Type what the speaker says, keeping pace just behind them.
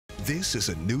This is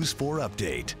a News 4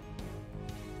 update.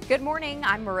 Good morning,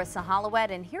 I'm Marissa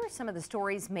Hollowett, and here are some of the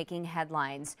stories making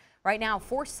headlines. Right now,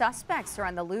 4 suspects are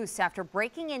on the loose after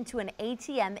breaking into an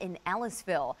ATM in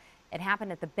Ellisville. It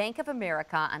happened at the Bank of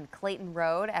America on Clayton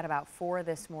Road at about 4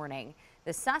 this morning.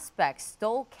 The suspects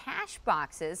stole cash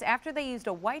boxes after they used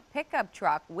a white pickup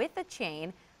truck with a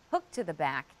chain hooked to the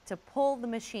back to pull the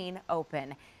machine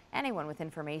open. Anyone with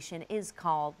information is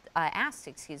asked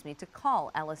to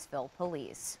call Ellisville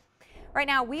police. Right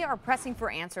now, we are pressing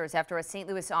for answers after a St.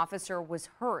 Louis officer was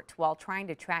hurt while trying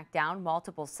to track down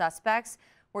multiple suspects.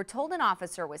 We're told an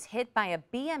officer was hit by a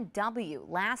BMW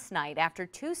last night after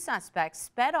 2 suspects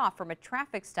sped off from a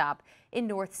traffic stop in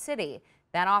North City.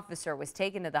 That officer was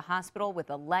taken to the hospital with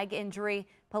a leg injury.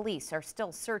 Police are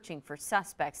still searching for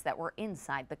suspects that were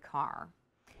inside the car.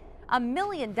 A $1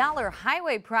 million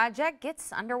highway project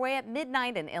gets underway at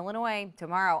midnight in Illinois.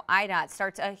 Tomorrow, IDOT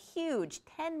starts a huge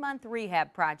 10-month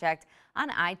rehab project on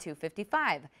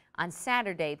I-255. On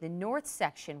Saturday, the north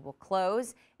section will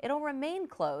close. It'll remain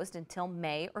closed until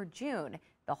May or June.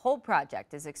 The whole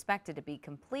project is expected to be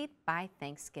complete by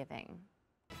Thanksgiving.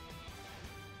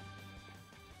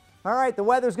 All right, the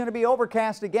weather's going to be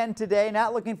overcast again today.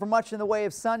 Not looking for much in the way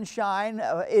of sunshine.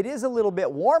 It is a little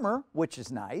bit warmer, which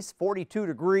is nice, 42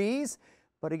 degrees.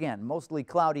 But again, mostly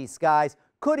cloudy skies.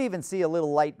 Could even see a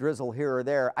little light drizzle here or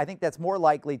there. I think that's more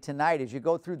likely tonight. As you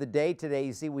go through the day today,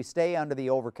 you see we stay under the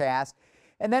overcast.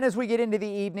 And then as we get into the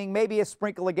evening, maybe a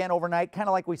sprinkle again overnight, kind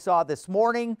of like we saw this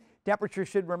morning. Temperatures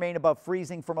should remain above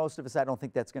freezing for most of us. I don't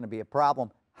think that's going to be a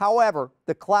problem. However,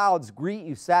 the clouds greet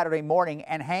you Saturday morning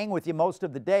and hang with you most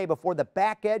of the day before the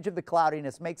back edge of the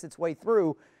cloudiness makes its way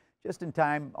through just in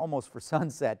time almost for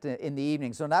sunset in the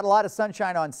evening. So not a lot of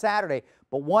sunshine on Saturday,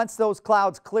 but once those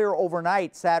clouds clear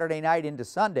overnight, Saturday night into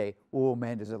Sunday, oh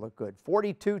man, does it look good.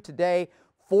 42 today,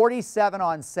 47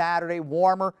 on Saturday,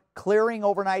 warmer, clearing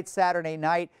overnight Saturday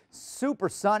night, super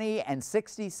sunny and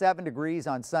 67 degrees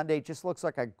on Sunday. Just looks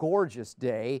like a gorgeous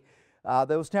day.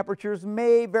 Those temperatures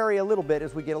may vary a little bit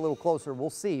as we get a little closer. We'll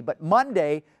see. But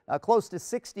Monday, close to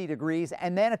 60 degrees,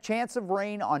 and then a chance of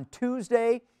rain on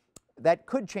Tuesday. That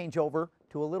could change over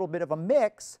to a little bit of a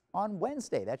mix on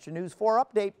Wednesday. That's your News 4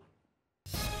 update.